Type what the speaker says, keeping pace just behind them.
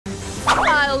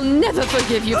I'll never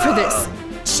forgive you for this.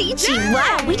 Chi-Chi,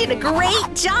 wow, we did a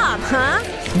great job, huh?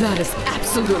 That is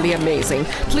absolutely amazing.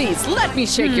 Please, let me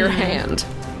shake your hand.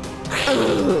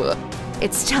 Ugh.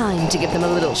 It's time to give them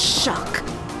a little shock.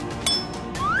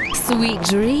 Sweet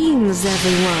dreams,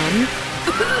 everyone.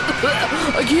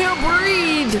 I can't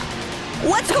breathe.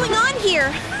 What's going on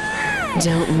here?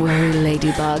 Don't worry,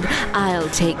 Ladybug. I'll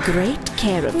take great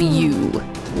care of you.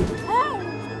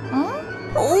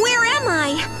 Where am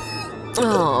I?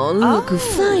 Oh, look who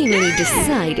finally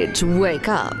decided to wake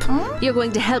up. You're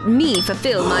going to help me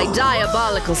fulfill my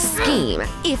diabolical scheme.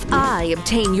 If I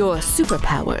obtain your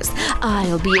superpowers,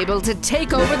 I'll be able to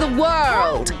take over the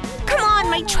world. Come on,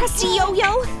 my trusty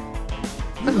yo-yo.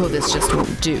 Oh, this just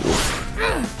won't do.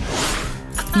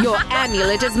 Your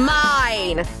amulet is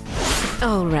mine!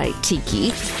 All right,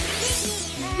 Tiki.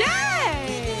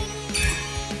 Yay!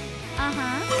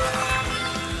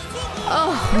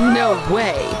 Oh, no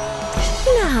way.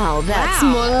 Now that's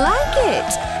more like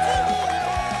it.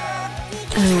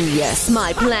 Oh, yes,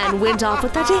 my plan went off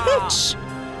without a hitch.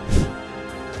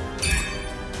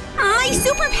 My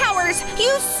superpowers!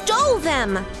 You stole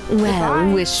them!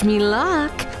 Well, wish me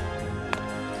luck.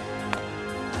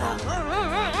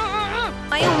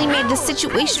 I only made the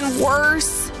situation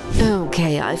worse.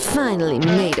 Okay, I finally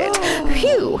made it.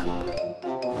 Phew!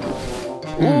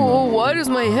 Oh, why does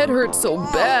my head hurt so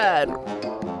bad?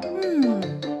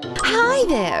 Hi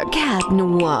there, Cat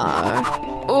Noir.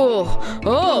 Oh!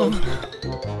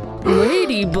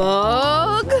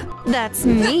 Ladybug! That's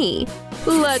me.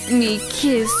 Let me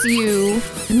kiss you.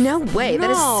 No way, that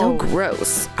is so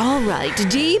gross. All right,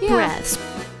 deep breaths.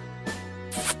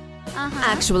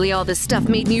 Actually, all this stuff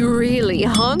made me really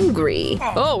hungry.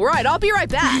 Oh, right, I'll be right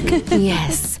back.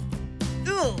 Yes.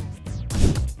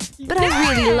 But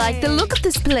I really like the look of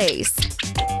this place.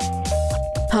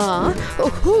 Huh? Oh,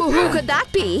 who could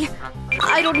that be?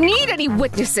 I don't need any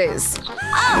witnesses.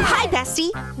 Oh, hi,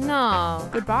 bestie. No.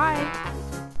 Goodbye.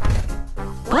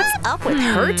 What's up with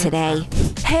her today?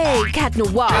 Hey, Cat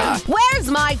Noir, where's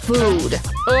my food?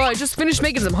 Oh, I just finished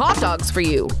making some hot dogs for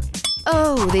you.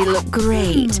 Oh, they look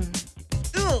great.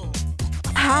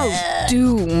 How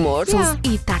do mortals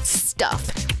eat that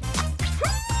stuff?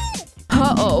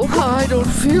 Uh-oh, I don't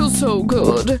feel so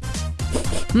good.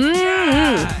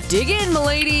 Dig in,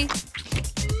 m'lady.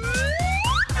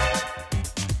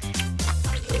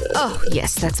 Oh,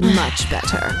 yes, that's much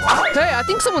better. Hey, I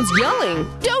think someone's yelling.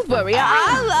 Don't worry,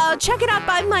 I'll check it out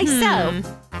by myself.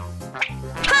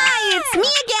 Hi, it's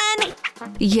me again!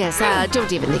 Yes,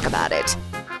 don't even think about it.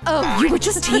 Oh, you were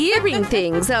just hearing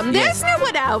things. There's no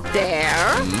one out there.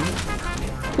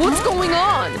 What's going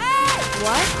on?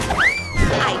 What?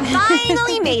 I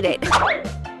finally made it.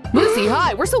 Lucy,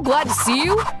 hi. We're so glad to see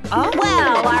you.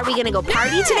 Well, are we gonna go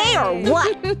party today or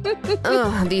what?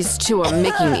 Ugh, these two are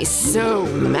making me so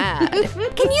mad.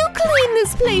 Can you clean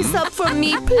this place up for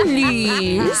me,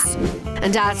 please?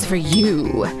 And as for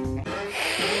you…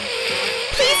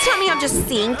 Please tell me I'm just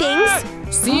seeing things.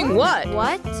 Seeing what?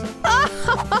 What?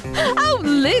 Oh,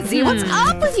 Lizzie, what's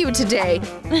up with you today?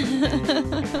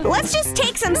 Let's just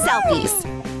take some selfies.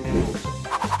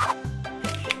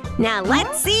 Now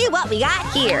let's see what we got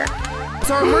here. It's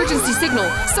our emergency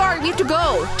signal. Sorry, we have to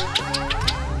go.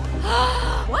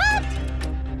 What?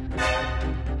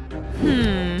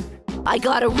 I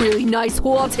got a really nice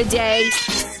haul today.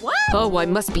 What? Oh, I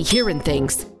must be hearing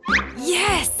things.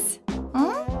 Yes!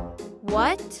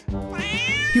 What?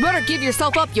 You better give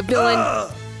yourself up, you villain.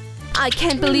 I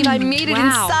can't believe I made it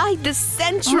inside the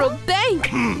central bank.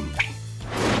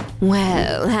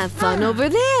 Well, have fun over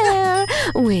there.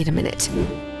 Wait a minute.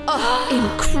 Oh,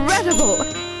 incredible.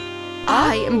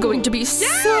 I am going to be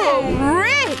so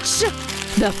rich.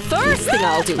 The first thing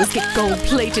I'll do is get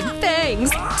gold-plated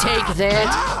fangs. Take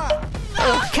that.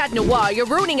 Ugh, Cat Noir, you're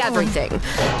ruining everything.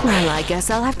 Well, I guess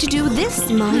I'll have to do this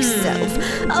myself.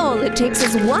 All it takes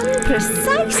is one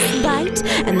precise bite,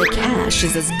 and the cash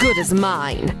is as good as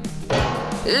mine.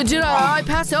 Did I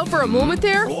pass out for a moment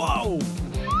there? Whoa.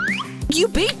 You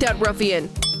beat that ruffian.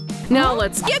 Now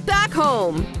let's get back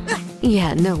home.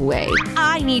 Yeah, no way.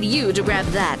 I need you to grab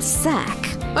that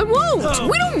sack. I won't.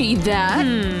 We don't need that.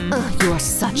 You're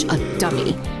such a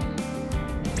dummy.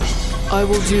 I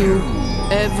will do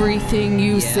everything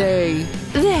you say.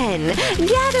 Then,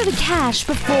 gather the cash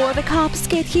before the cops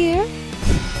get here.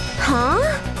 Huh?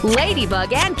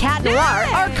 Ladybug and Cat Noir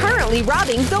are currently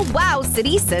robbing the Wow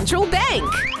City Central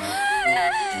Bank.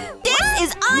 This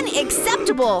is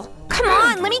unacceptable. Come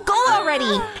on, let me go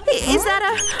already. Is that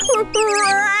a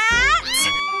rat?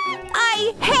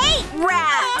 I hate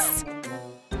rats.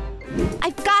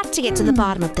 I've got to get to the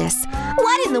bottom of this.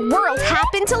 What in the world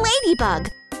happened to Ladybug?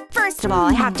 For First of all,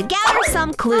 I have to gather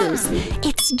some clues.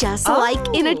 It's just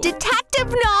like in a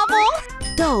detective novel.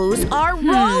 Those are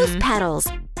rose petals.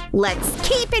 Let's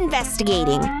keep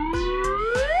investigating.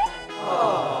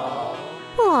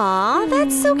 Aw,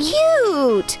 that's so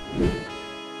cute.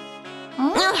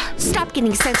 Ugh, stop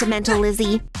getting sentimental,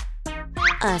 Lizzie.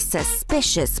 A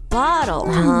suspicious bottle,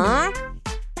 huh?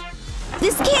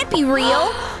 This can't be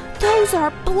real. Those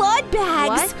are blood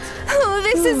bags. What? Oh,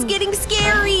 this is getting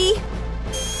scary.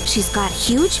 She's got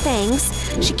huge fangs.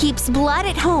 She keeps blood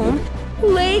at home.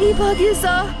 Ladybug is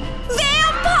a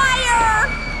vampire!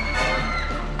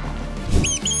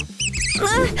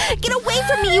 Get away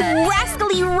from me, you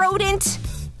rascally rodent!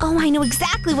 Oh, I know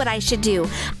exactly what I should do.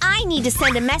 I need to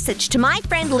send a message to my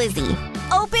friend Lizzie.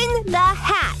 Open the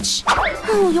hatch.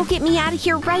 Oh, you'll get me out of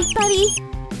here, right, buddy?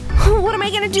 What am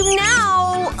I gonna do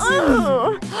now?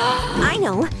 Ugh. I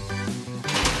know.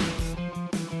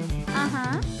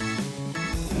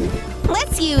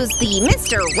 Let's use the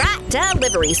Mr. Rat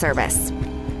Delivery Service.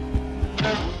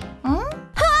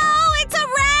 Oh, it's a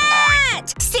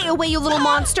rat! Stay away, you little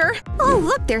monster. Oh,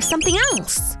 look, there's something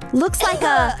else. Looks like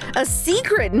a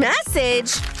secret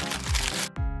message.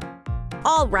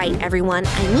 All right, everyone,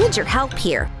 I need your help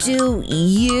here. Do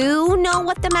you know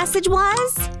what the message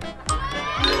was?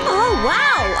 Oh,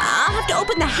 wow! I'll have to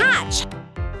open the hatch.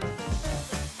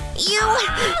 You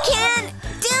can't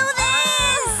do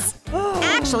this!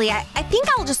 Actually, I think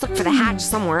I'll just look for the hatch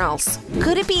somewhere else.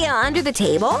 Could it be under the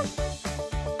table?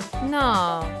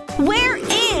 No. Where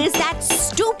is that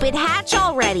stupid hatch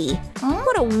already?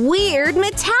 What a weird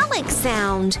metallic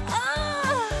sound.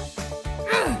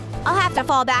 I'll have to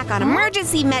fall back on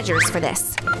emergency measures for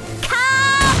this.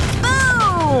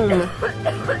 Kaboom!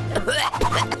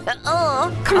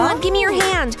 Oh, come on, give me your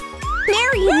hand.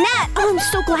 Marionette! Oh, I'm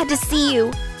so glad to see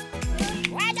you.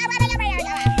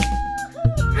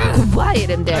 Quiet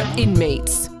in there,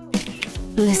 inmates.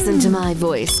 Listen to my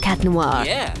voice, Cat Noir.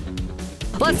 Yeah.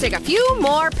 Let's take a few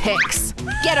more pics.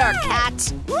 Get her,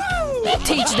 Cat.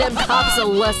 Teach them cops a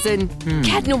lesson.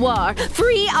 Cat Noir,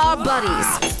 free our buddies.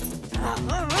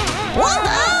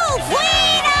 Woohoo!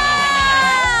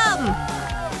 Freedom!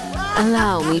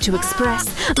 Allow me to express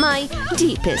my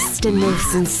deepest and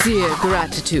most sincere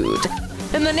gratitude.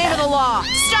 In the name of the law,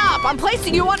 stop! I'm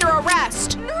placing you under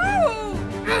arrest!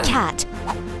 Cat.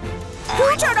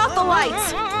 Who turned off the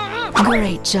lights?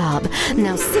 Great job.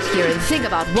 Now sit here and think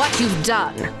about what you've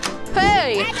done.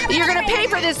 Hey, you're gonna pay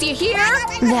for this, you hear?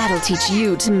 That'll teach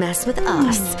you to mess with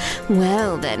us.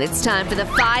 Well, then it's time for the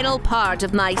final part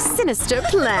of my sinister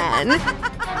plan.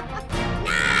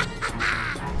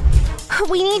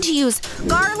 We need to use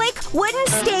garlic, wooden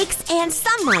stakes, and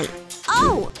sunlight.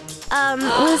 Oh,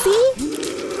 Lizzie?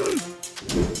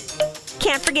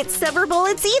 Can't forget silver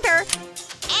bullets either.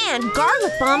 And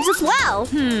garlic bombs as well.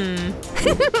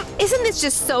 Isn't this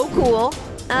just so cool?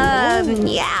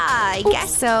 Yeah, I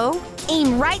guess so.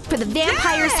 Aim right for the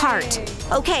vampire's heart.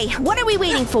 Okay, what are we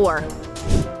waiting for?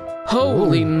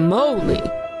 Holy moly!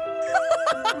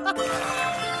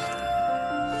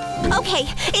 Okay,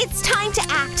 it's time to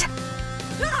act.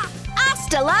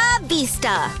 Hasta la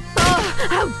vista. Oh,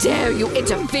 how dare you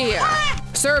interfere!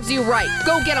 Serves you right.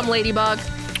 Go get him, Ladybug.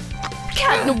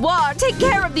 Cat Noir, take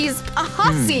care of these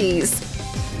hussies.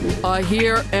 I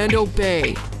hear and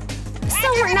obey.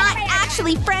 So we're not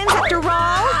actually friends after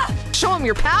all? Show him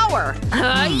your power.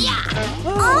 Yeah.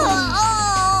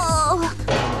 Oh,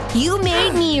 you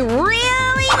made me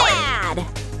really mad.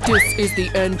 This is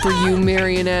the end for you,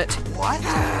 Marionette. What?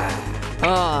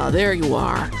 Ah, there you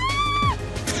are.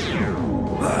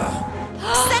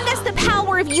 Send us the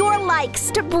power of your likes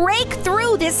to break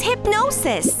through this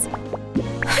hypnosis.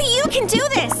 You can do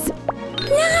this.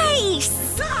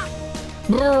 Nice.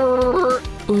 Brrr,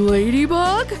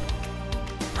 Ladybug?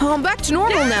 Oh, I'm back to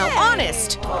normal now,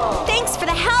 honest. Thanks for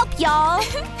the help, y'all.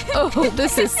 Oh,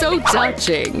 this is so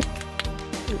touching.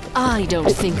 I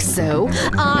don't think so.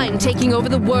 I'm taking over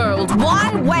the world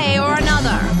one way or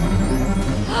another.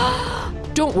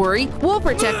 Don't worry, we'll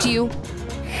protect you.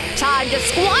 Time to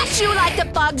squash you like the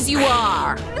bugs you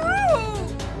are.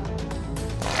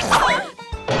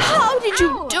 How did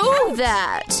you do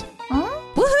that?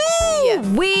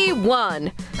 Woohoo! We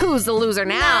won. Who's the loser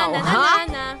now,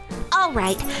 huh? All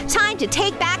right, time to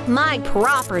take back my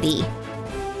property.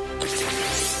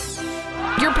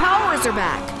 Your powers are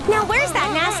back. Now where's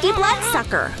that nasty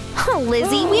bloodsucker? Oh,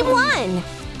 Lizzie, we won.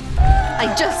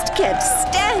 I just can't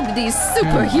stand these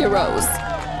superheroes.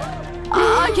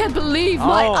 I can't believe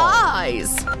my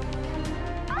eyes.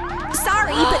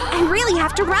 Sorry, but I really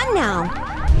have to run now.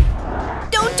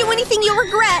 Don't do anything you'll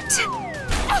regret.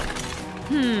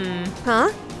 Huh?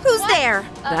 Who's there?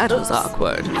 That was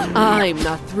awkward. I'm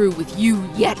not through with you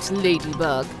yet,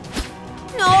 Ladybug.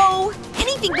 No,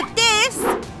 anything but this.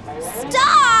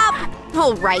 Stop!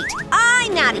 All right,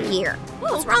 I'm out of here.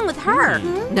 What's wrong with her?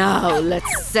 Now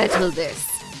let's settle this.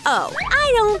 Oh,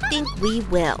 I don't think we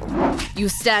will. You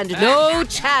stand no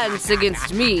chance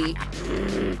against me.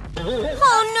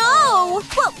 Oh no!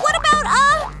 What about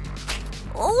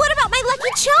my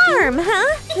lucky charm,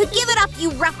 huh? Give it up, you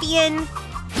ruffian!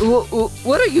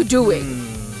 What are you doing?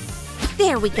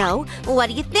 There we go. What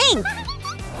do you think?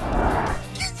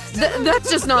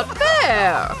 That's just not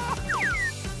fair.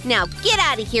 Now get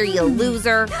out of here, you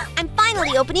loser. I'm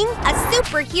finally opening a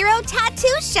superhero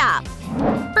tattoo shop.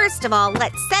 First of all,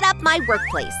 let's set up my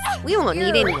workplace. We won't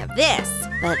need any of this,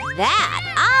 but that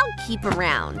I'll keep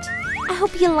around. I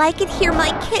hope you like it here,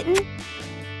 my kitten.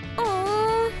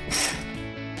 Aww.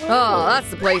 Oh, that's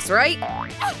the place, right?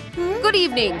 Good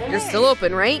evening. You're still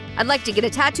open, right? I'd like to get a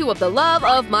tattoo of the love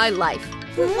of my life.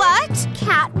 What?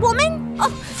 Catwoman? Oh,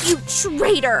 you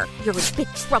traitor! You're in big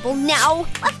trouble now.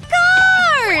 Of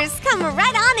course! Come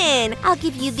right on in. I'll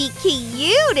give you the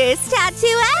cutest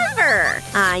tattoo ever.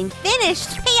 I'm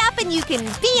finished. Pay up and you can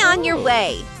be on your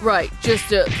way. Right, just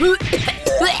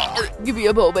give me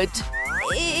a moment.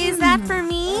 Is that for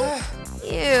me?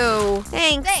 Ew.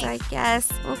 Thanks, I guess.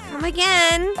 We'll come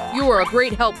again. You are a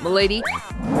great help, milady.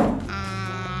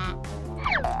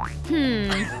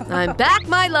 I'm back,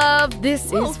 my love.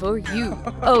 This is for you.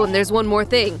 Oh, and there's one more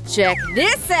thing. Check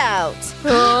this out.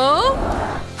 Oh,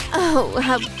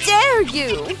 how dare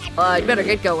you! I'd better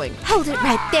get going. Hold it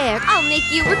right there. I'll make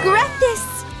you regret this.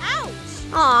 Ouch!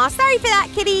 Aw, sorry for that,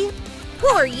 kitty. Who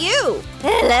are you?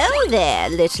 Hello there,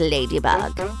 little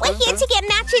ladybug. We're here to get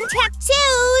matching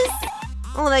tattoos.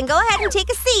 Well, then go ahead and take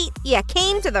a seat. You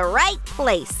came to the right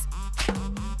place.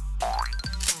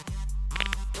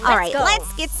 All right,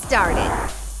 let's get started.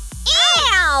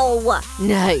 Ow!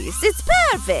 Nice. It's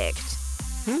perfect.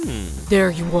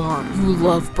 There you are. You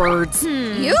love birds.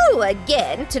 You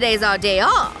again? Today's our day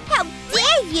off. How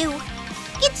dare you!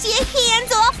 Get your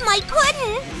hands off my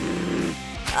pudding!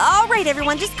 All right,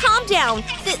 everyone, just calm down.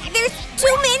 There's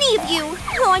too many of you.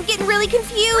 Oh, I'm getting really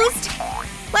confused.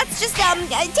 Let's just,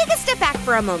 take a step back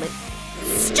for a moment.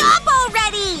 Stop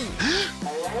already!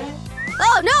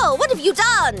 Oh no, what have you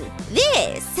done?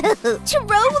 This.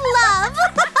 True love.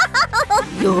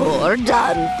 You're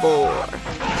done for.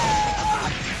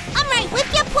 I'm right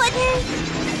with you, pudding.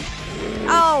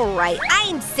 All right,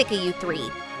 I'm sick of you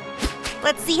three.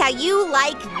 Let's see how you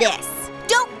like this.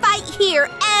 Don't fight here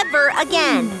ever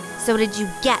again. So did you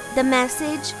get the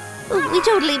message? We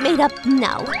totally made up.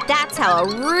 No, that's how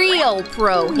a real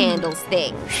pro handles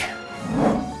things.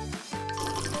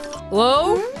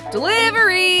 Hello?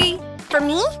 Delivery! For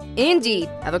me? Indeed.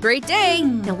 Have a great day.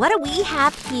 Now what do we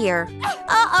have here?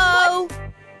 Uh-oh.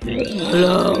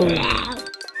 Hello.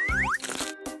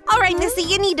 All right, Missy,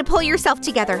 you need to pull yourself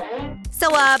together.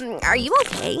 So, are you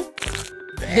okay?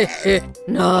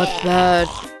 Not bad.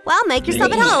 Well, make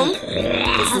yourself at home.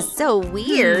 This is so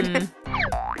weird.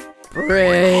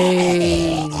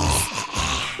 Brains.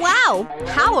 Wow,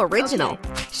 how original.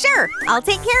 Sure, I'll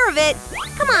take care of it.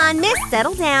 Come on, miss,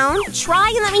 settle down. Try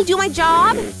and let me do my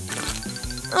job.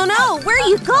 Oh no, where are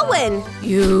you going?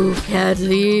 You can't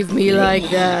leave me like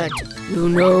that. You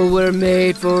know we're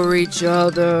made for each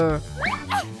other.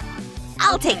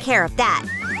 I'll take care of that.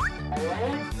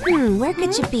 Where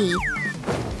could you be?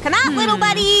 Come out, little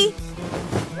buddy.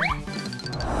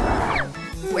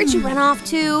 Where'd you run off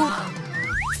to?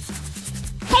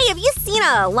 Hey, have you seen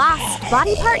a lost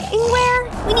body part anywhere?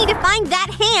 We need to find that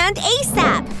hand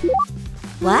ASAP.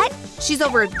 What? She's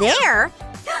over there?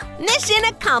 Mission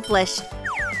accomplished.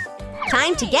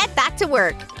 Time to get back to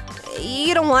work.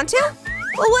 You don't want to?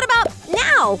 Well, what about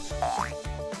now?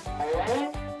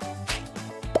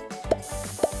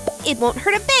 It won't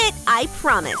hurt a bit, I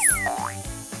promise.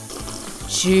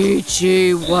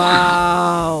 Chi-Chi,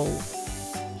 wow.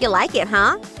 You like it,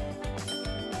 huh?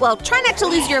 Well, try not to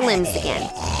lose your limbs again.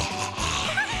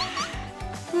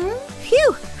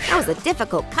 Phew, that was a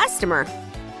difficult customer.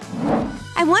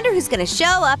 I wonder who's gonna show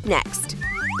up next.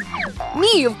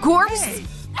 Me, of course.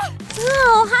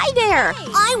 Oh, hi there.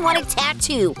 I want a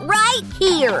tattoo right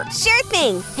here. Sure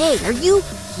thing. Hey, are you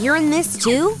hearing this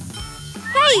too?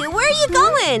 Hey, where are you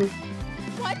going?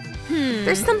 What?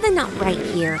 There's something not right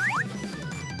here.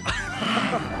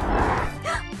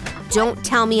 Don't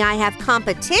tell me I have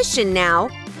competition now.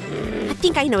 I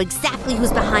think I know exactly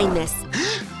who's behind this.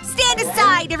 Stand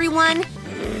aside, everyone.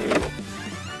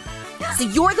 So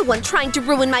you're the one trying to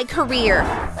ruin my career. We're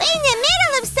in the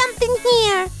middle of something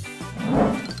here.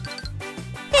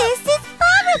 This is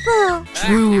incredible!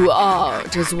 True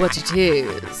art is what it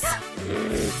is.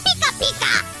 Pika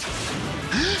pika!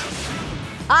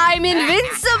 I'm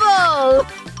invincible!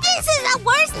 This is the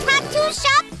worst tattoo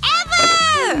shop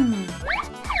ever!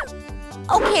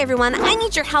 Okay, everyone, I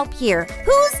need your help here.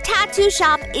 Whose tattoo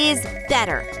shop is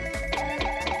better?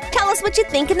 Tell us what you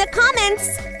think in the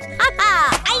comments.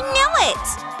 Haha, I knew it!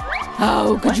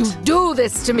 How could you do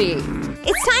this to me?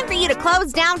 It's time for you to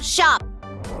close down shop.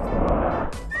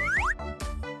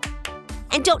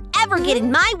 And don't ever get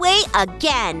in my way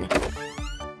again.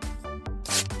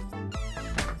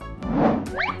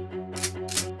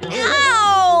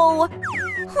 Ow!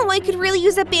 Oh, I could really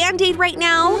use a Band-Aid right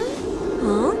now.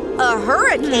 Huh? A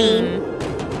hurricane?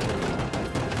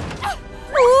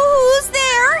 Who's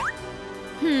there?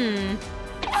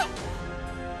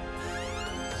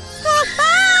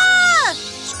 Ah!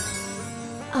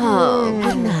 Oh,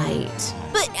 good night.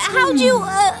 But how'd you,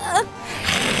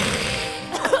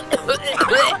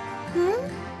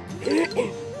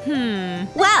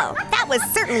 Well, that was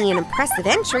certainly an impressive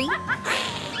entry.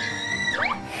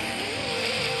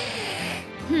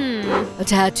 A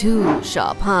tattoo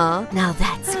shop, huh? Now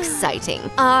that's exciting.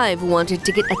 I've wanted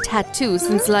to get a tattoo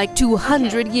since like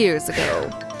 200 years ago.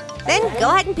 Then go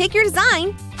ahead and pick your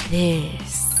design.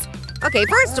 This. Okay,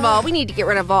 first of all, we need to get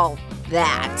rid of all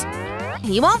that.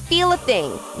 You won't feel a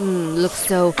thing. Looks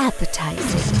so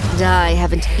appetizing. And I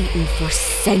haven't eaten for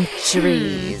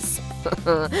centuries.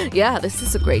 Yeah, this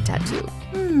is a great tattoo.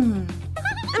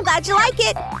 I'm glad you like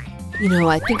it. You know,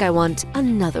 I think I want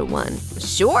another one.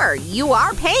 Sure, you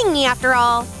are paying me after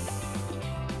all.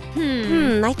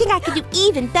 I think I could do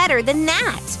even better than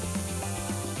that.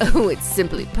 Oh, it's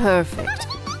simply perfect.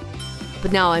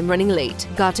 But now I'm running late.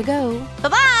 Gotta go.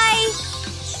 Bye-bye!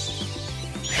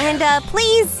 And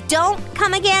please don't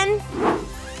come again.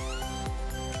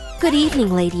 Good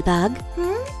evening, Ladybug.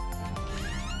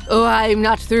 Oh, I'm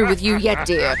not through with you yet,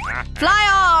 dear.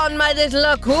 Fly on, my little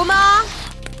Akuma!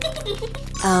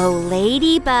 Oh,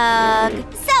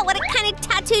 Ladybug. So, what kind of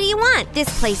tattoo do you want?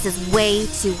 This place is way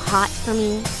too hot for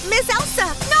me. Miss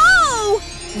Elsa, no!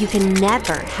 You can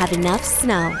never have enough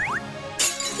snow.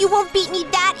 You won't beat me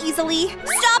that easily.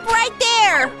 Stop right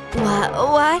there!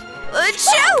 What?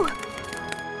 Achoo!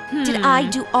 Did I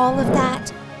do all of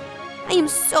that? I am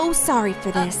so sorry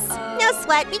for this. No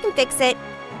sweat, we can fix it.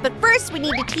 But first, we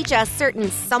need to teach a certain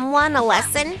someone a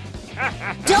lesson.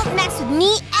 Don't mess with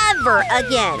me ever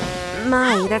again.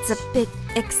 My, that's a bit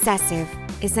excessive,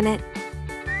 isn't it?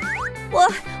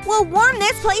 We'll warm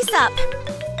this place up.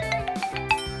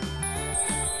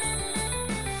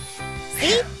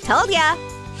 See? Told ya.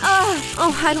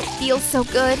 Oh, I don't feel so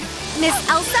good. Miss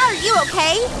Elsa, are you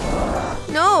okay?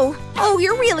 No. Oh,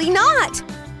 you're really not.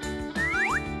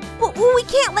 Well, we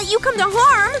can't let you come to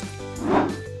harm.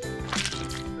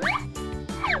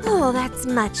 Oh, that's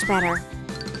much better.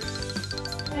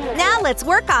 Now let's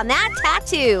work on that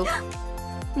tattoo.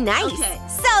 Nice. Okay.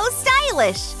 So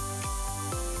stylish.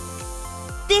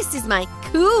 This is my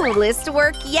coolest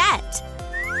work yet.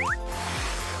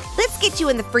 Let's get you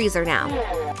in the freezer now.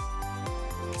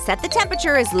 Set the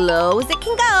temperature as low as it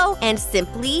can go and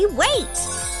simply wait.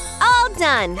 All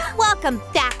done. Welcome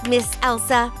back, Miss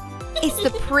Elsa. It's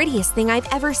the prettiest thing I've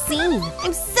ever seen.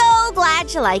 I'm so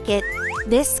glad you like it.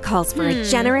 This calls for a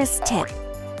generous tip.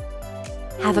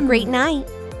 Have a great night.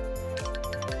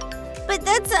 But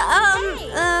that's,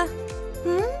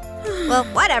 Well,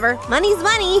 whatever. Money's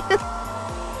money.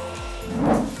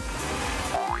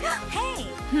 Hey.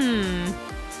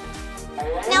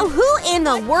 Now who in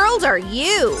the world are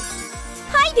you?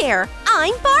 Hi there,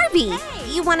 I'm Barbie.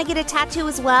 Hey. You want to get a tattoo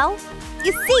as well?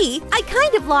 You see, I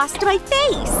kind of lost my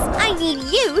face. I need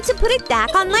you to put it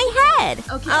back on my head.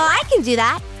 Okay. Oh, I can do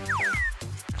that.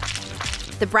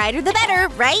 The brighter the better,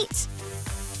 right?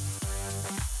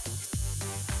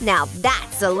 Now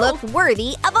that's a look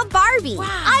worthy of a Barbie. Wow.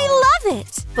 I love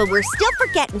it. But we're still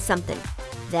forgetting something.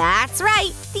 That's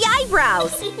right, the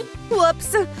eyebrows.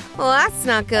 Whoops. Well, that's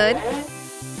not good.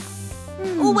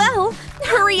 Well,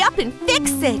 hurry up and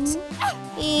fix it.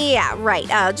 Yeah, right.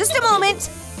 Just a moment.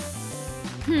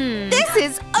 This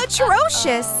is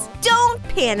atrocious. Don't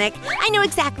panic. I know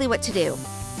exactly what to do.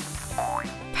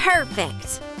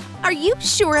 Perfect. Are you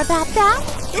sure about that?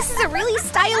 This is a really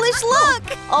stylish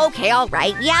look. Okay, all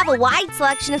right. We have a wide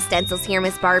selection of stencils here,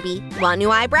 Miss Barbie. Want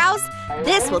new eyebrows?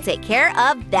 This will take care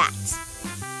of that.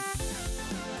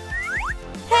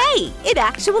 Hey, it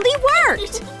actually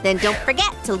worked. Then don't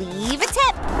forget to leave a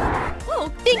tip.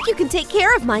 Oh, think you can take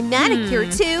care of my manicure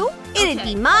too? It'd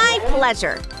be my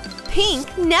pleasure.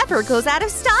 Pink never goes out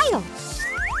of style.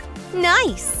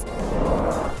 Nice.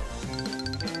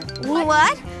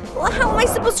 What? Well, how am I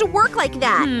supposed to work like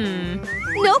that?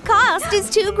 No cost is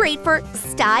too great for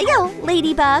style,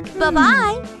 Ladybug.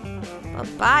 Bye-bye.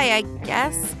 Bye, I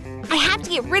guess. I have to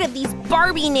get rid of these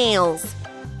Barbie nails.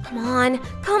 Come on,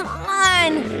 come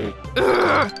on.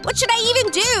 Ugh, what should I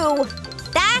even do?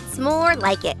 That's more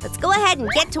like it. Let's go ahead and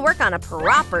get to work on a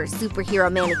proper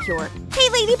superhero manicure. Hey,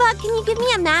 Ladybug, can you give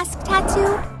me a mask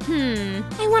tattoo?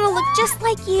 I want to look just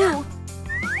like you.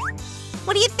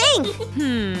 What do you think?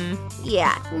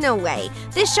 Yeah, no way.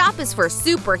 This shop is for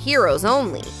superheroes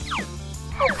only.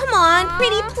 Oh, come on,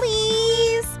 pretty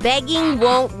please. Begging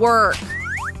won't work.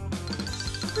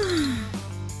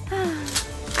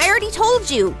 I already told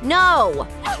you, no.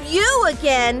 You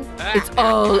again. It's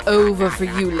all over for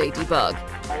you, Ladybug.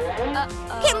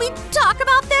 Can we talk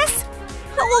about this?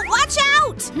 Oh, well, watch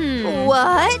out!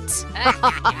 What?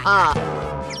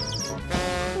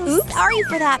 Sorry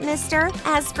for that, mister.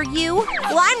 As for you,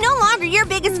 well, I'm no longer your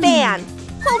biggest fan.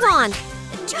 Hold on.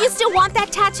 Do you still want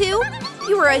that tattoo?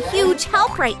 You are a huge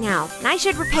help right now, and I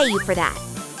should repay you for that.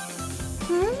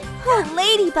 Oh,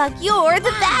 Ladybug, you're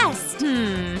the best.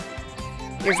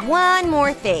 There's one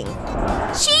more thing.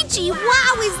 Chi-Chi,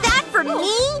 wow, is that for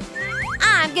me?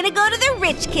 I'm gonna go to the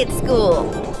rich kid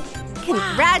school.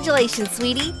 Congratulations,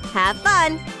 sweetie. Have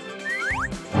fun.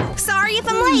 Sorry if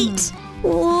I'm late.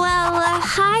 Well,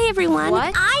 hi, everyone.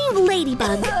 What? I'm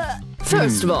Ladybug.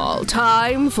 First of all,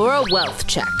 time for a wealth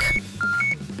check.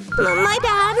 My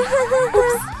bad.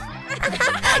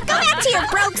 Go back to your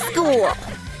broke school.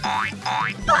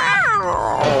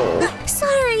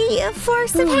 Sorry, a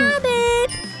force of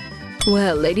habit.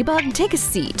 Well, Ladybug, take a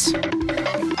seat.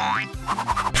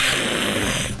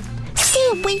 Stay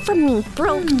away from me,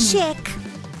 broke chick.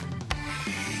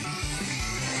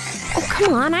 Oh,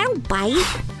 come on, I don't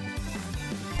bite.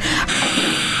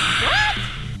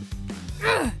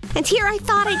 And here I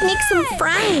thought I'd make some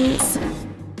friends.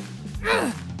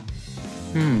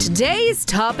 Today's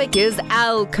topic is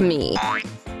alchemy.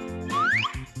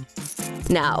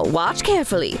 Now, watch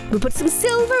carefully. We put some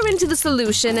silver into the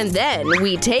solution and then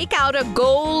we take out a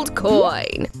gold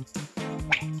coin.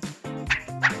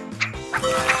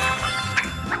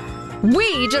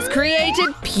 We just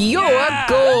created pure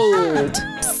gold.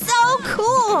 So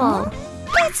cool!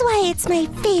 That's why it's my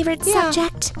favorite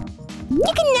subject.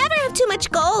 You can never have too much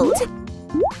gold.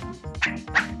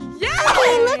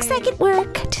 Okay, looks like it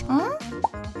worked.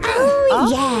 Oh,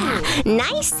 yeah.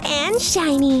 Nice and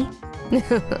shiny.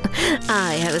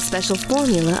 I have a special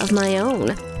formula of my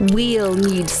own. We'll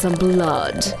need some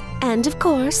blood. And of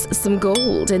course, some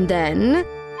gold. And then…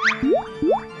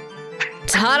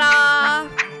 ta-da!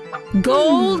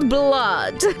 Gold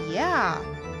blood. Yeah.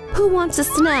 Who wants a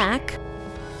snack?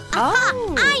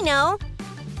 Oh. I know.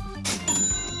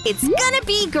 It's gonna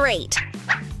be great.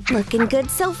 Looking good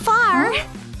so far.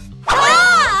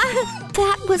 Ah!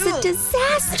 That was a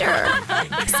disaster.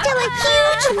 Still a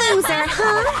huge loser,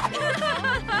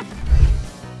 huh?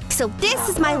 So this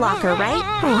is my locker, right?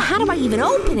 Oh, how do I even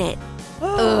open it?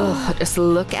 Ugh, just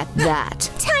look at that.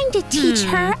 Time to teach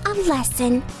her a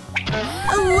lesson.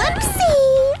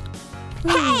 Whoopsie!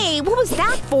 Hey, what was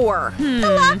that for? The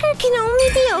locker can only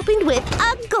be opened with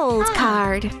a gold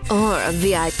card. Or a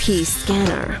VIP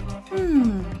scanner.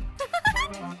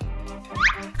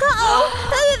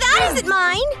 Uh-oh, that isn't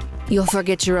mine. You'll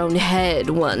forget your own head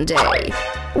one day.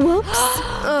 Whoops.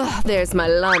 Ugh, there's my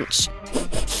lunch.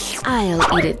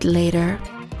 I'll eat it later.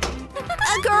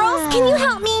 Girls, can you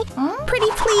help me?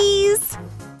 Pretty please.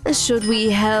 Should we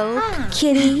help,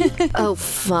 kitty? Oh,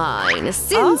 fine,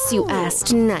 since you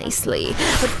asked nicely.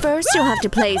 But first you'll have to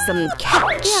play some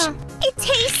catch. It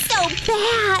tastes so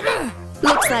bad.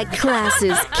 Looks like class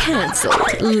is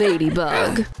cancelled,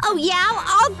 Ladybug. Oh yeah,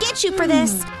 I'll get you for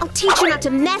this. I'll teach you not to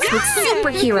mess with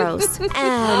superheroes.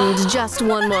 And just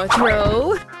one more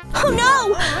throw. Oh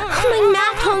no! My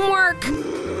math homework!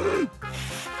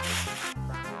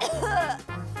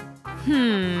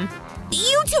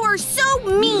 You two are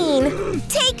so mean!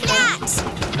 Take that!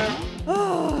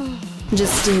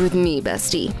 Just stay with me,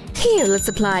 bestie. Here, let's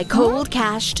apply cold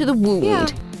cash to the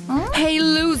wound. Hey,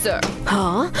 loser!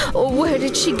 Huh? Where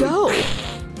did she go?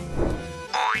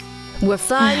 We're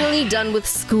finally done with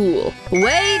school.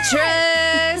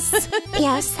 Waitress!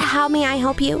 Yes, how may I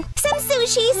help you? Some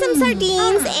sushi, some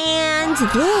sardines, and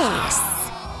this.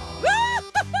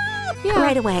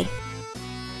 Right away.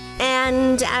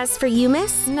 And as for you,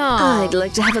 miss? No. I'd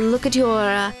like to have a look at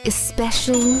your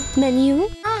special menu.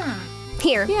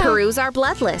 Here, peruse our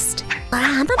blood list.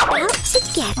 I'm about to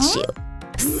get you.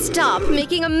 Stop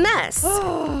making a mess!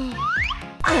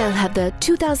 I'll have the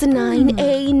 2009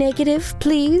 A negative,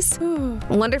 please.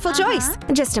 Wonderful choice.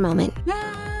 Just a moment.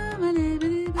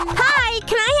 Hi,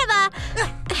 can I have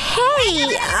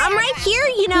Hey, I'm right here,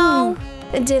 you know.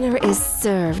 Dinner is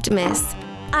served, miss.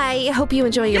 I hope you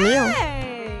enjoy your meal.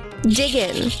 Dig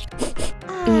in.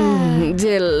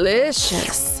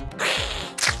 Delicious.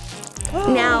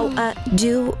 Now,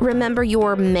 do remember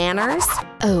your manners?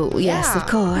 Oh, yes, of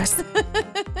course.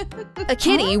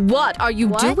 Kitty, what are you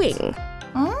doing?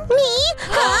 Me?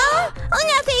 Huh? Oh,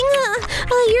 nothing.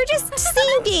 You're just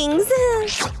seeing things.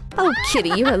 Oh,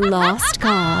 Kitty, you're a lost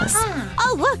cause.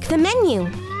 Oh, look, the menu.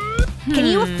 Can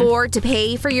you afford to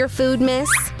pay for your food, miss?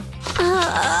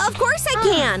 Of course I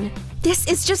can. This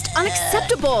is just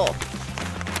unacceptable.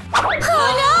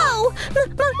 Oh, no!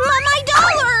 My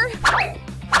dollar!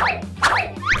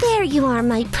 There you are,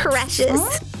 my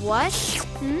precious. What?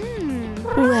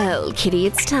 Well, Kitty,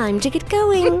 it's time to get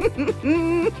going.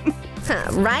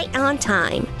 Right on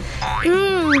time.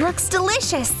 Looks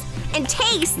delicious. And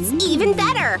tastes even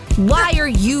better. Why are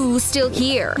you still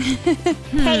here?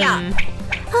 Pay up.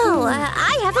 Oh,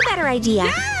 I have a better idea.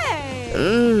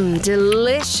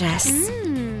 Delicious.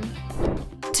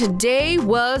 Today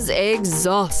was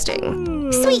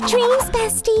exhausting. Sweet dreams,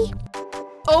 bestie.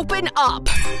 Open up.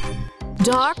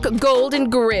 Dark, gold, and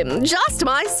grim, just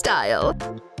my style.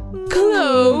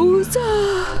 Close.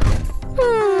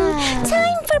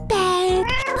 Time for bed.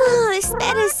 Oh, this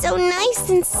bed is so nice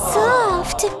and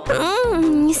soft.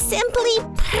 Simply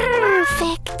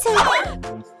perfect.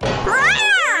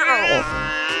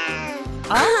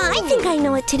 I think I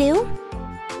know what to do.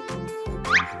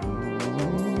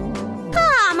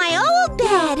 My old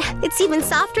bed. It's even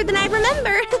softer than I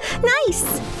remember. Nice.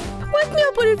 Wake me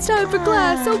up when it's time for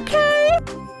class, okay?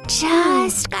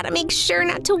 Just gotta make sure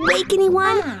not to wake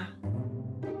anyone.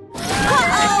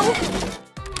 Uh-oh!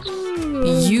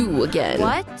 You again.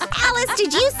 What? Alice,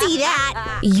 did you see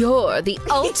that? You're the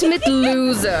ultimate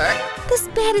loser. This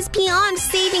bed is beyond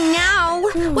saving now.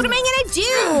 What am I gonna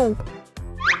do?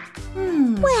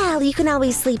 Well, you can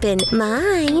always sleep in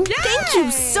mine. Thank you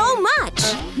so much.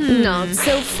 Not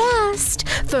so fast.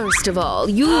 First of all,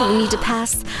 you need to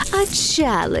pass a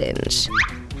challenge.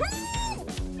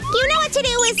 You know what to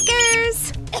do,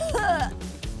 Whiskers.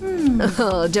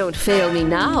 Oh, don't fail me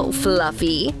now,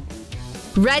 Fluffy.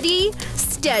 Ready,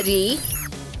 steady,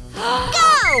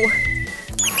 go!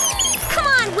 Come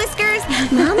on, Whiskers.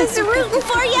 Mama's rooting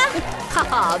for you.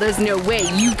 haha, there's no way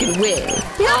you can win.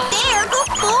 Not there. Go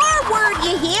forward,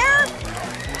 you hear?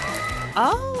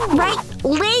 Oh. Write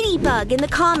Ladybug in the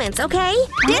comments, okay?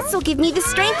 This will give me the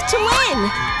strength to win.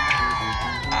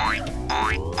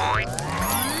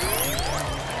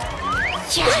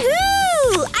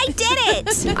 Woohoo! I did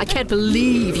it! I can't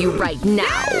believe you right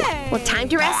now. Well, time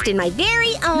to rest in my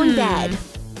very own bed.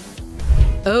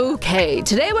 Okay,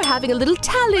 today we're having a little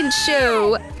talent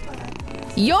show.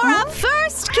 You're up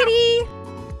first, Kitty.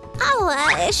 Oh,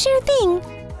 sure thing.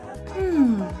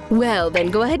 Well,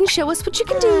 then go ahead and show us what you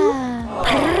can do.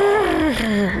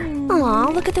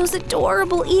 Aw, look at those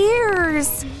adorable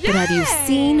ears. But have you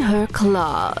seen her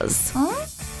claws?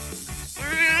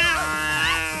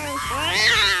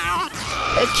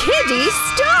 Kitty,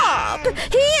 stop!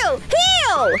 Heel!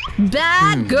 Heel!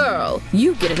 Bad girl!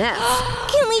 You get an F.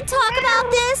 Can we talk about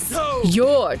this?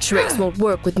 Your tricks won't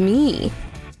work with me.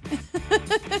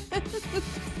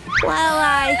 Well,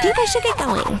 I think I should get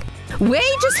going.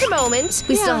 Wait just a moment.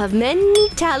 We still have many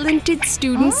talented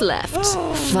students left.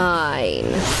 Fine.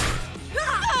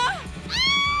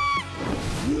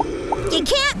 You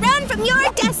can't run from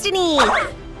your destiny!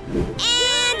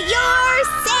 And you're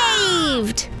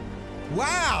saved!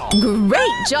 Wow!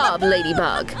 Great job,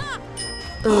 Ladybug.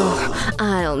 Ugh,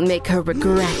 I'll make her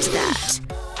regret that.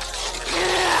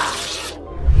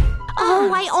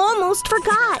 Oh, I almost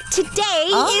forgot.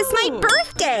 Today is my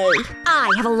birthday.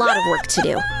 I have a lot of work to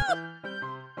do.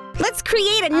 Let's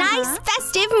create a nice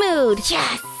festive mood.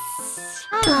 Yes!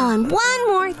 Oh, and one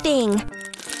more thing.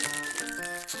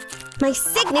 My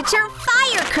signature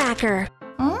firecracker.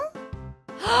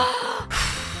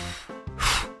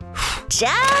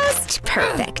 Just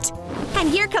perfect. And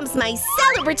here comes my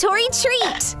celebratory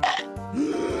treat.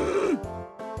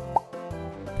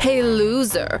 Hey,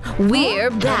 loser,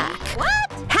 we're back.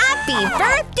 What? Happy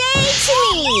birthday to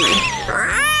me!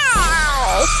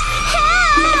 Ow!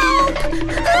 Help!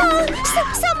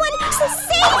 Someone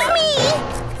save me!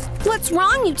 What's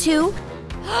wrong, you two?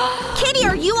 Kitty,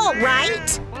 are you all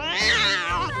right?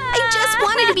 I just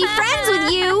wanted to be friends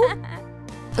with you.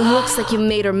 Looks like you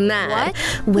made her mad. What?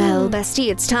 Well, bestie,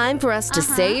 it's time for us to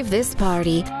save this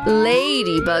party.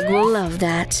 Ladybug will love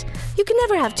that. You can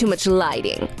never have too much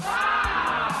lighting.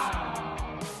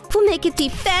 We'll make it the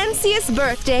fanciest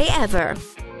birthday ever.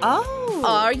 Oh.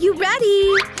 Are you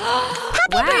ready?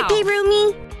 Happy birthday,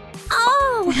 Rumi!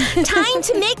 Oh, go! Time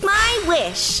to make my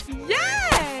wish!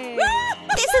 Yay!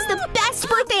 This is the best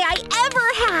birthday I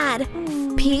ever had!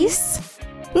 Peace?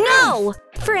 No!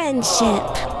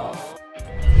 Friendship!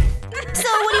 So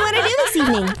what do you want to do this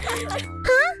evening?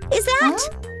 Huh? Is that?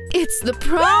 It's the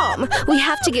prom! We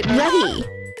have to get ready!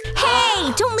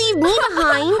 Hey! Don't leave me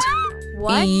behind!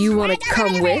 What? You want to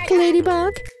come with,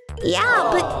 Ladybug? Yeah,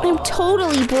 but I'm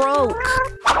totally broke.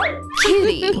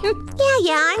 Kitty!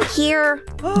 Yeah, I'm here.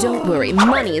 Don't worry,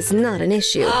 money is not an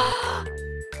issue.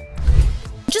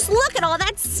 Just look at all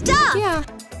that stuff! Yeah.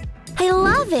 I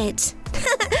love it!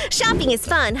 Shopping is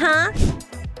fun, huh?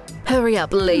 Hurry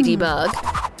up, Ladybug.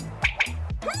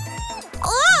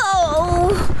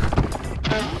 Oh!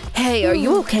 Hey, are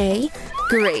you okay?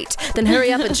 Great, then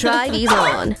hurry up and try these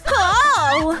on.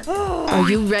 Oh! Are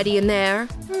you ready in there?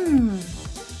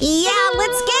 Yeah,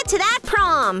 let's get to that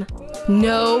prom!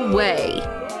 No way.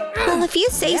 Well, if you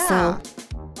say so.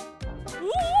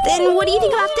 Then what do you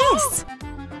think about this?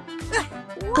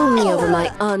 Only over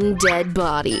my undead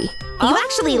body. You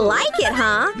actually like it,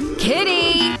 huh?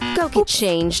 Kitty! Go get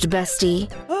changed, bestie.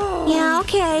 Yeah,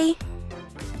 okay.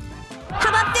 How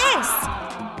about this?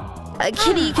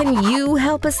 Kitty, can you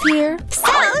help us here?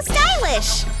 So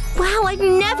stylish! Wow, I've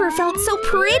never felt so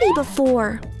pretty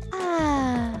before.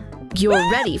 You're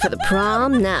ready for the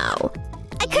prom now.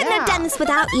 I couldn't have done this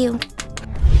without you.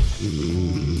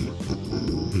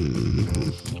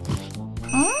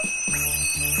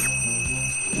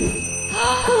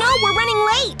 Oh no, we're running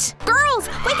late! Girls,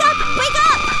 wake up! Wake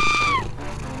up!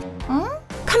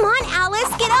 Come on,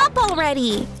 Alice, get up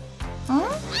already!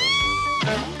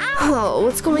 Oh,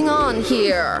 what's going on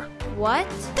here? What?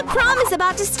 The prom is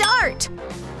about to start!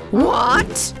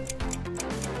 What?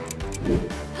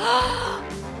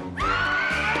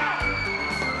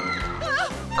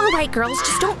 All right, girls,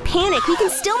 just don't panic. We can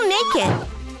still make it.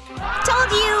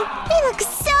 Told you. You look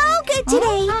so good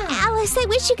today. Alice, I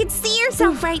wish you could see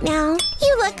yourself right now.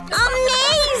 You look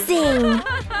amazing.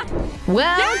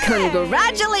 Well,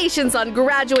 congratulations on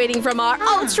graduating from our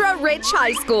ultra-rich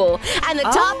high school. And the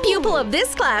top pupil of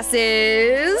this class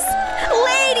is…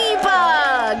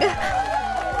 Ladybug!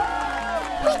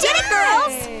 We did it,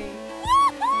 girls.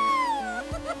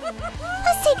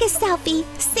 Let's take a selfie.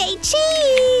 Say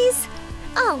cheese.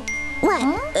 Oh, what?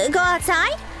 Go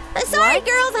outside? Sorry,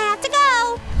 girls, I have to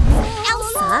go.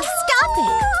 Elsa, stop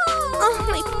it. Oh,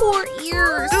 my poor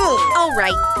ears. All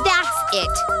right, that's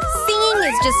it. Singing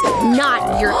is just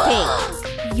not your thing.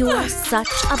 You're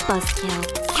such a buzzkill.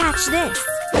 Catch this.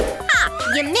 Ah,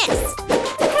 you missed.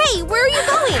 Hey, where are you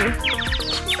going?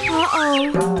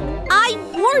 Uh-oh. I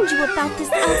warned you about this,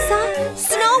 Elsa.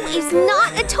 Snow is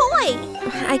not a toy.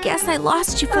 I guess I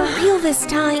lost you for real this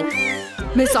time.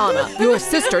 Miss Anna, your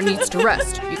sister needs to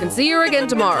rest. You can see her again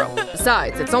tomorrow.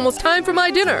 Besides, it's almost time for my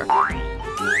dinner.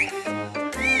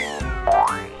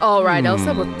 All right,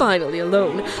 Elsa, we're finally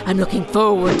alone. I'm looking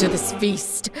forward to this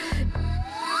feast.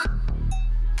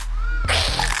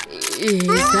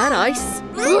 Is that ice?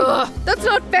 Ugh, that's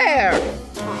not fair!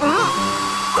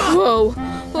 Whoa,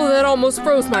 well, that almost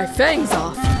froze my fangs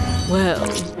off. Well,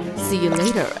 see you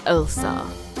later, Elsa.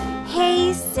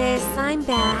 Hey, sis, I'm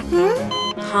back.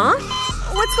 Huh?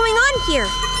 What's going on here?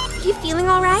 You feeling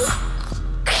all right?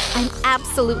 I'm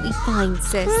absolutely fine,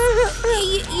 sis.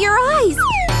 Your eyes!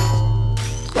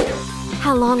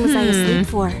 How long was I asleep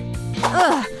for?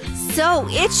 Ugh, so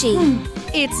itchy.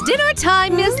 It's dinner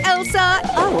time, Miss Elsa!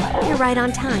 Oh, you're right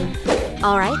on time.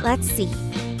 All right, let's see.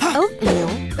 Oatmeal.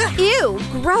 Ew,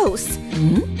 gross.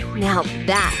 Now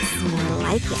that's more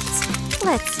like it.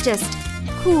 Let's just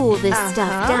cool this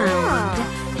stuff down.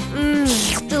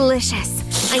 Delicious.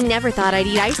 I never thought I'd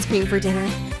eat ice cream for dinner.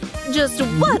 Just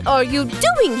what are you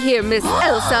doing here, Miss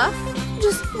Elsa?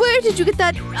 Just where did you get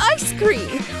that ice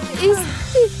cream? Is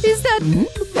that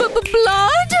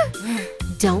blood?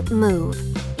 Don't move.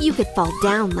 You could fall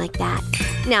down like that.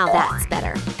 Now that's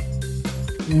better.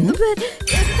 But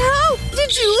how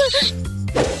did you…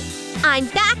 I'm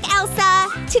back, Elsa!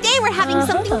 Today we're having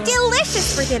something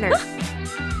delicious for dinner.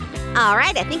 All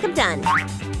right, I think I'm done.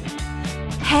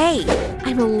 Hey,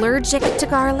 I'm allergic to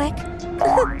garlic.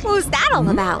 What's that all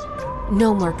about?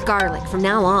 No more garlic from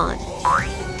now on.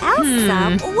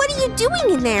 Elsa, what are you doing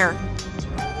in there?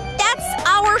 That's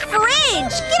our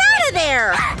fridge! Get out of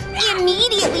there!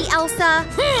 Immediately, Elsa!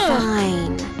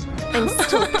 Fine. I'm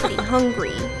still pretty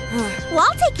hungry. Well,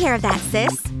 I'll take care of that,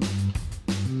 sis.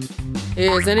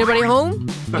 Is anybody home?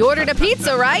 You ordered a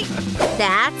pizza, right?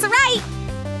 That's right.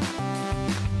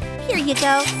 Here you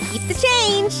go. Keep the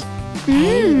change.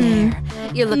 Hey there.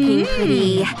 You're looking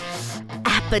pretty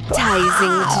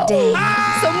appetizing today.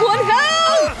 Someone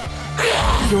help!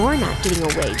 You're not getting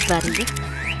away, buddy.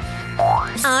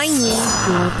 I need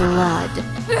your blood.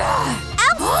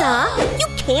 Elsa, you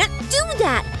can't do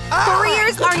that.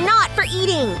 Warriors are not for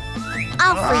eating.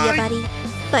 I'll free you, buddy.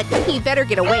 But he better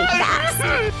get away fast.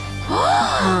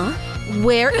 Huh?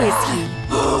 Where is he?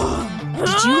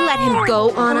 Did you let him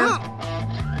go, Anna?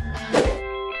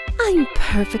 I'm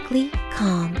perfectly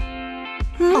calm.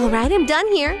 All right, I'm done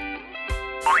here.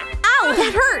 Ow,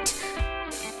 that hurt!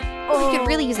 We could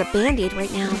really use a Band-Aid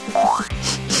right now.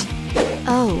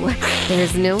 Oh,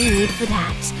 there's no need for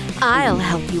that. I'll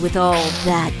help you with all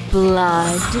that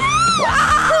blood.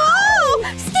 Oh,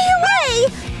 stay away!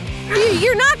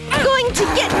 You're not going to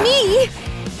get me!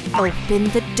 Open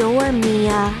the door,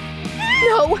 Mia.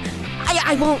 No,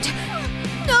 I won't.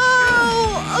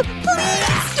 No!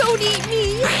 Please don't eat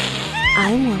me!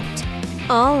 I won't.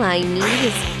 All I need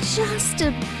is just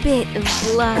a bit of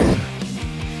blood.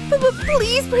 But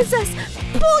please, princess,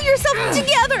 pull yourself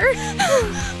together!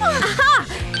 Aha!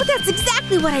 But that's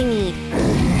exactly what I need.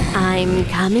 I'm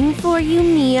coming for you,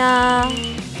 Mia.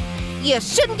 You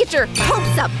shouldn't get your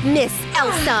hopes up, Miss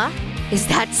Elsa. Is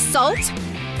that salt?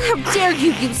 How dare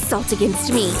you use salt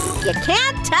against me? You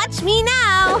can't touch me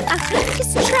now.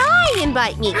 Just try and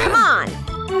bite me, come on.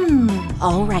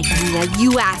 All right, Mia,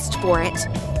 you asked for it.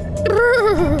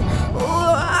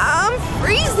 I'm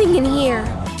freezing in here.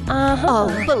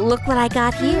 Oh, but look what I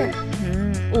got here.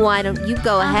 Why don't you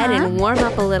go ahead and warm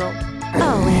up a little?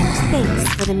 Oh, and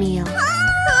thanks for the meal.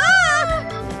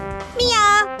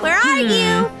 Mia, where are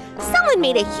you? Someone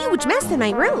made a huge mess in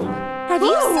my room. Have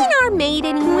you seen our maid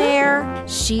anywhere?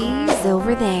 She's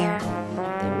over there.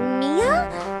 Mia?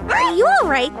 Are you all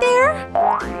right there?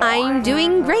 I'm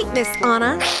doing great, Miss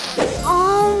Anna.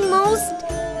 Almost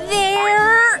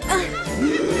there.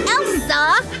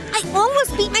 Elsa, I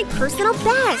almost beat my personal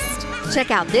best.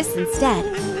 Check out this instead.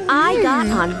 I got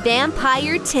on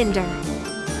Vampire Tinder.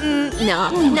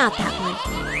 No, not that one.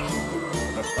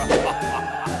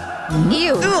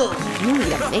 Ew. You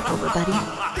need a makeover, buddy.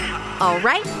 All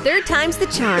right, third time's the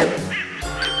charm.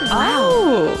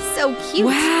 Wow, so cute.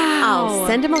 Wow. I'll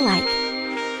send him a like.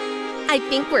 I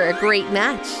think we're a great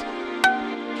match.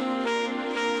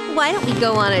 Why don't we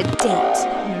go on a date?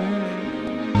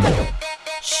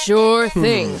 Sure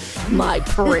thing, my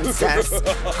princess.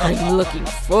 I'm looking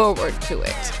forward to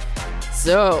it.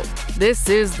 So, this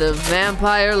is the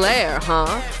vampire lair,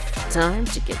 huh? Time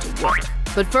to get to work.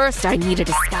 But first, I need a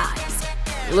disguise.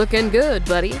 Looking good,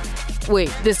 buddy.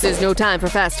 Wait, this is no time for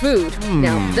fast food.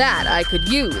 Now that I could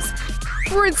use.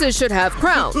 Princes should have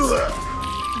crowns.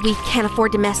 We can't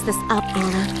afford to mess this up,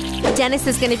 Anna. Dennis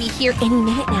is gonna be here any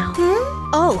minute now.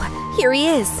 Oh, here he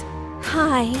is.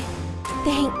 Hi.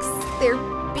 Thanks. They're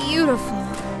beautiful.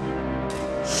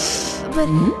 But,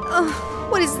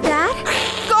 what is that?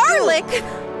 Garlic!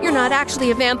 You're not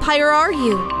actually a vampire, are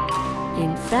you?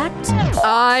 In fact,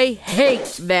 I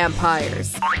hate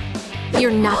vampires. You're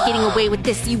not getting away with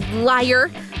this, you liar!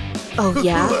 Oh,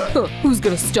 yeah? Who's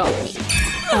gonna stop me?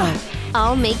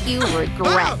 I'll make you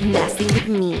regret messing with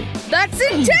me. That's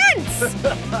intense!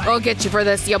 I'll get you for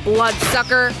this, you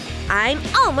bloodsucker. I'm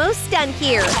almost done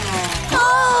here.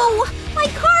 Oh! My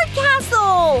card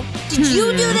castle! Did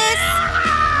you do this?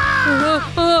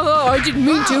 I didn't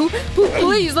mean to.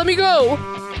 Please, let me go.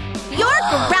 You're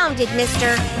grounded,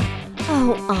 mister.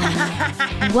 Oh,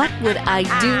 Anna. What would I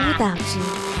do without you?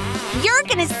 You're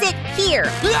gonna sit here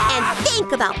and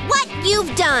think about what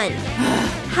you've done.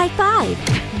 High five.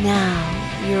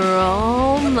 Now, you're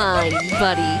all mine,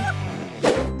 buddy.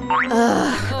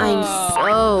 I'm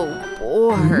so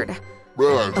bored.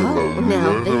 Oh,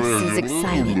 now this is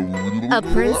exciting. A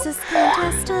princess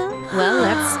contest, huh? Well,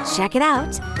 let's check it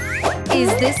out. Is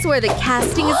this where the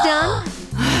casting is done?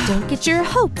 Don't get your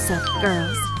hopes up,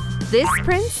 girls. This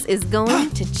prince is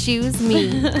going to choose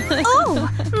me. Oh,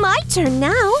 my turn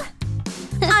now.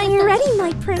 I'm ready,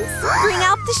 my prince. Bring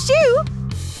out the shoe.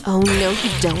 Oh, no,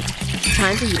 you don't.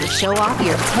 Time for you to show off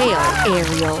your tail,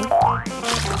 Ariel.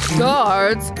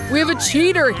 Guards, we have a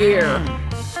cheater here.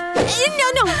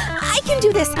 No, I can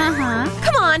do this. Come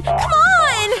on.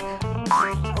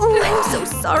 Oh, I'm so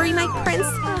sorry, my prince.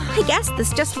 I guess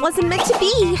this just wasn't meant to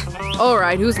be. All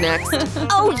right, who's next?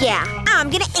 Oh, yeah, I'm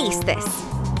gonna ace this.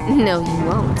 No, you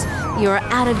won't. You're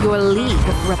out of your league,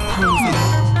 Rapunzel.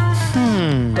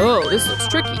 Oh, this looks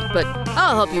tricky, but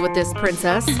I'll help you with this,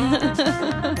 princess.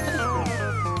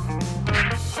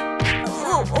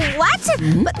 What?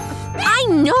 But I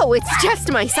know it's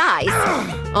just my size.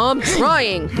 I'm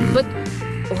trying, but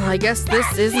well, I guess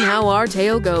this isn't how our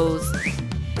tale goes.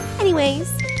 Anyways,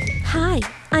 hi,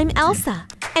 I'm Elsa,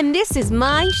 and this is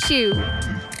my shoe.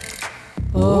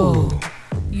 Oh,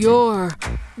 you're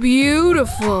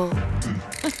Beautiful.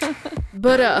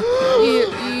 But,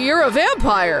 you're a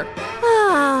vampire.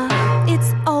 Ah,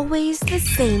 it's always the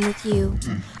same with you.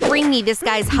 Bring me this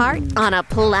guy's heart on a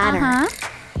platter.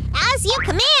 As you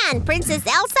command, Princess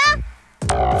Elsa.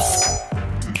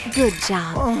 Good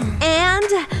job.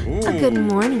 And a good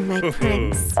morning, my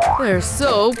prince. They're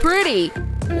so pretty.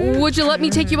 Would you let me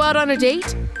take you out on a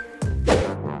date?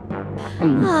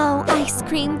 Oh, ice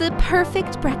cream, the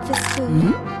perfect breakfast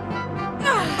food.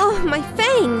 Oh, my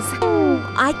fangs!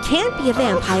 I can't be a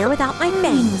vampire without my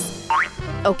fangs.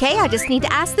 Okay, I just need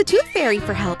to ask the Tooth Fairy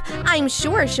for help. I'm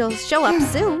sure she'll show up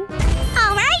soon.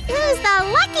 All right, who's the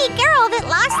lucky girl that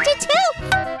lost a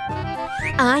tooth?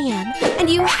 I am, and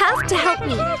you have to help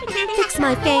me. Fix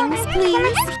my fangs,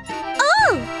 please.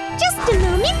 Oh, just a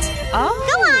moment.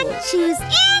 Go on, choose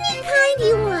any kind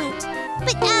you want.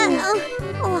 But,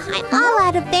 I'm all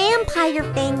out of vampire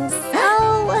fangs, so...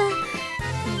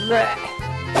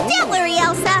 Don't worry,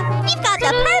 Elsa. We've got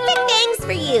the perfect fangs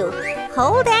for you.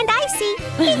 Cold and icy.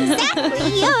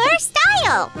 Exactly your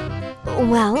style.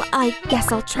 Well, I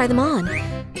guess I'll try them on.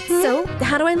 So,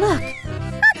 how do I look?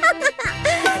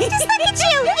 Just look at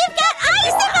you. You've got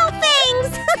icicle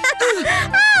fangs.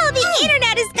 Oh, the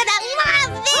internet is gonna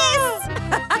love this.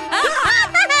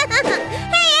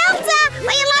 Hey, Elsa,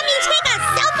 will you let me take a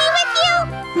selfie with you?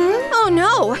 Oh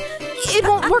no! It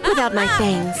won't work without my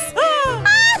fangs.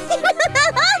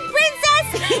 Princess,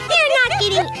 you're not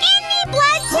getting any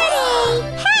blood today.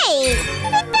 Hey,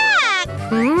 give it back.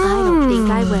 I don't think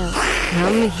I will.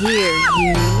 Come here,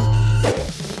 you.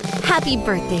 Happy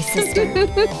birthday, sister.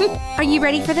 Are you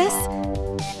ready for this?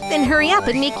 Then hurry up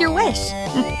and make your wish.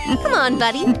 Come on,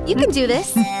 buddy. You can do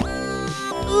this.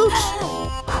 Oops.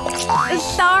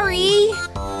 Sorry.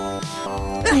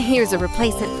 Here's a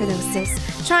replacement for those,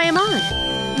 sis. Try them on.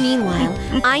 Meanwhile,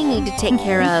 I need to take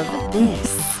care of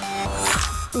this.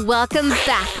 Welcome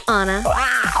back, Anna. Wow,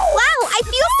 I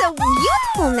feel so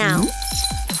youthful now.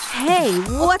 Hey,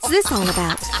 what's this all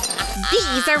about?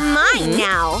 These are mine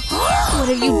now. What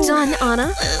have you done,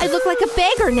 Anna? I look like a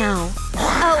beggar now.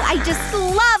 Oh, I just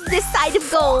love this side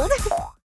of gold.